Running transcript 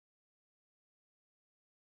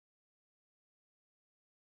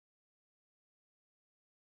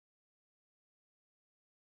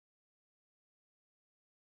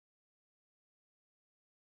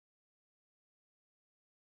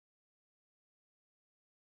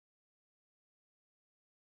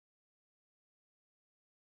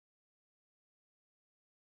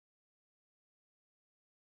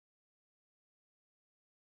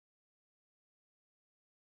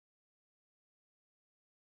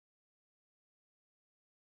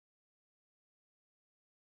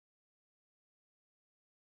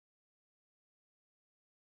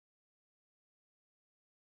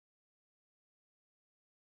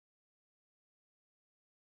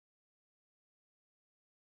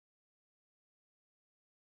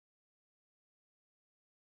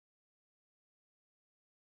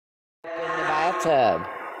In the bathtub.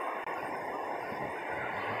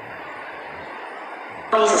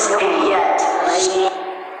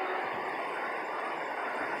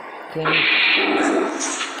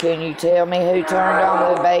 Can you tell me who turned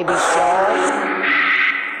on the baby shark?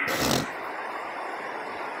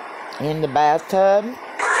 In the bathtub?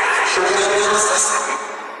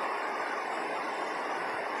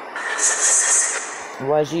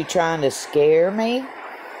 Was you trying to scare me?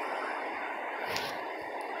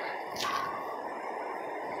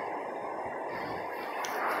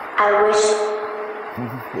 I wish.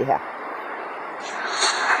 Yeah.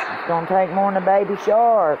 It's gonna take more than a baby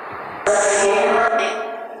shark.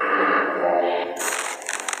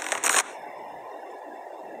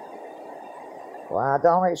 Well, I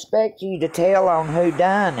don't expect you to tell on who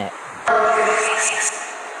done it.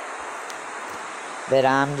 But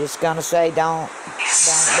I'm just gonna say don't be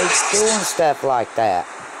doing stuff like that.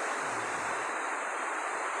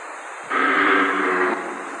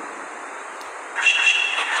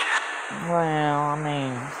 Well, I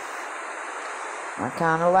mean, I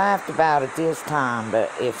kind of laughed about it this time, but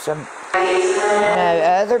if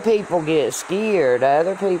other people get scared,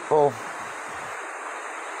 other people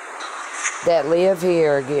that live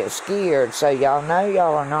here get scared, so y'all know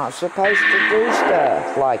y'all are not supposed to do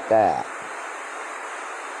stuff like that.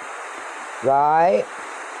 Right?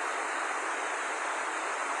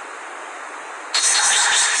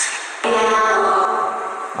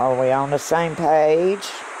 Are we on the same page?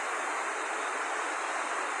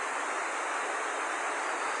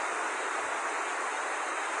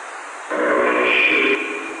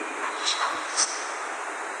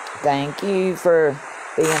 Thank you for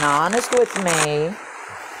being honest with me.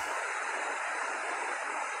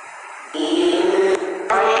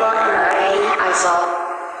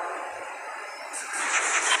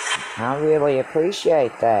 I really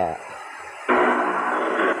appreciate that.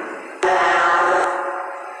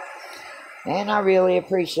 And I really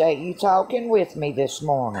appreciate you talking with me this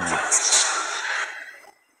morning.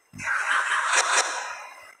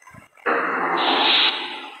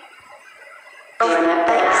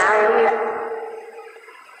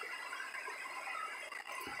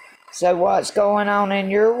 So what's going on in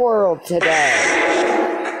your world today?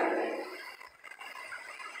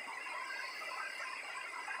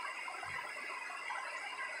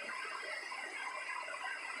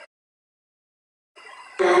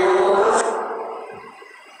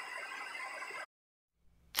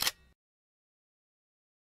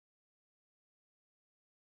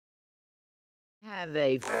 Have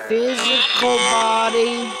a physical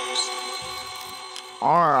body, or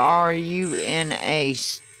are you in a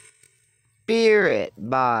spirit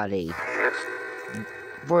body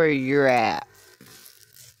where you're at?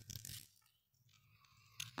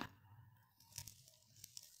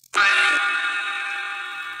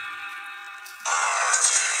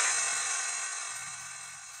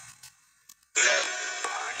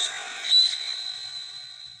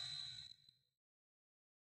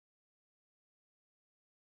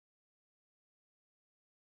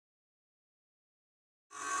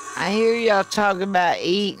 I hear y'all talking about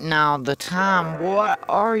eating all the time. What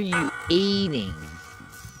are you eating?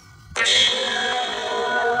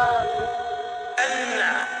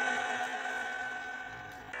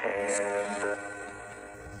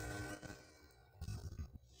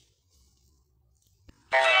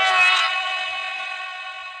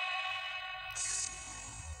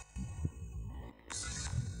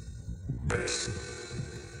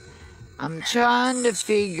 I'm trying to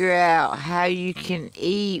figure out how you can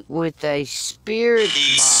eat with a spirit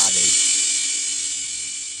body.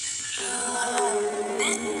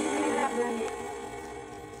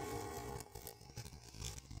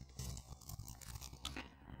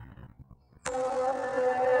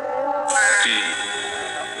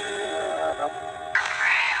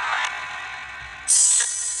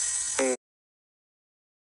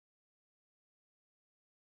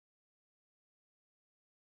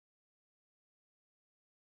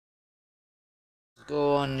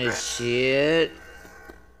 Go on this shit.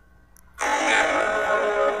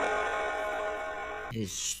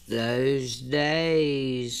 It's those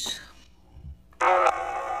days.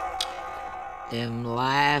 Them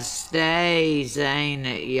last days, ain't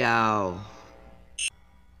it, y'all?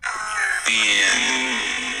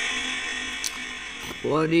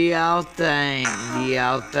 What do y'all think? Do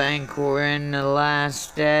y'all think we're in the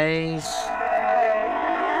last days?